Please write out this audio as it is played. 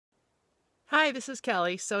Hi, this is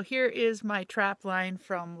Kelly. So here is my trap line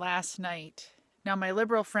from last night. Now, my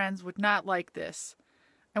liberal friends would not like this.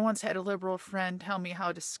 I once had a liberal friend tell me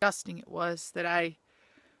how disgusting it was that I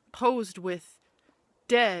posed with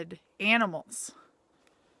dead animals.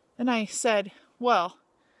 And I said, well,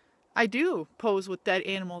 I do pose with dead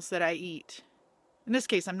animals that I eat. In this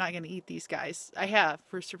case, I'm not going to eat these guys. I have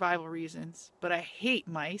for survival reasons, but I hate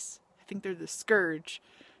mice. I think they're the scourge.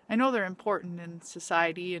 I know they're important in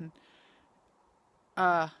society and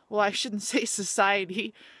well, I shouldn't say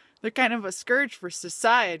society. They're kind of a scourge for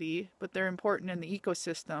society, but they're important in the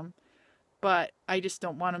ecosystem. But I just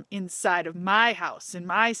don't want them inside of my house, in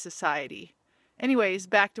my society. Anyways,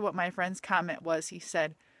 back to what my friend's comment was. He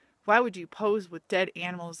said, why would you pose with dead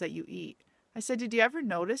animals that you eat? I said, did you ever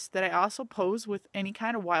notice that I also pose with any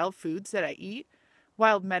kind of wild foods that I eat?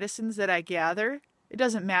 Wild medicines that I gather? It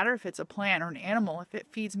doesn't matter if it's a plant or an animal. If it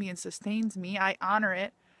feeds me and sustains me, I honor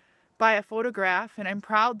it by a photograph, and I'm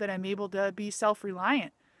proud that I'm able to be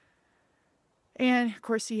self-reliant. And of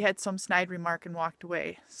course, he had some snide remark and walked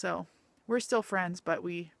away. So we're still friends, but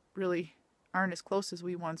we really aren't as close as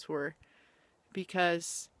we once were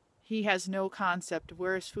because he has no concept of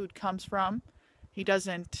where his food comes from. He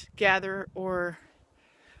doesn't gather or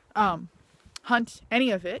hunt any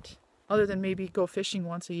of it, other than maybe go fishing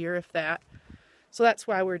once a year, if that. So that's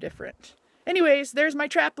why we're different. Anyways, there's my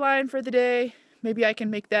trap line for the day. Maybe I can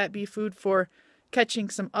make that be food for catching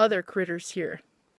some other critters here.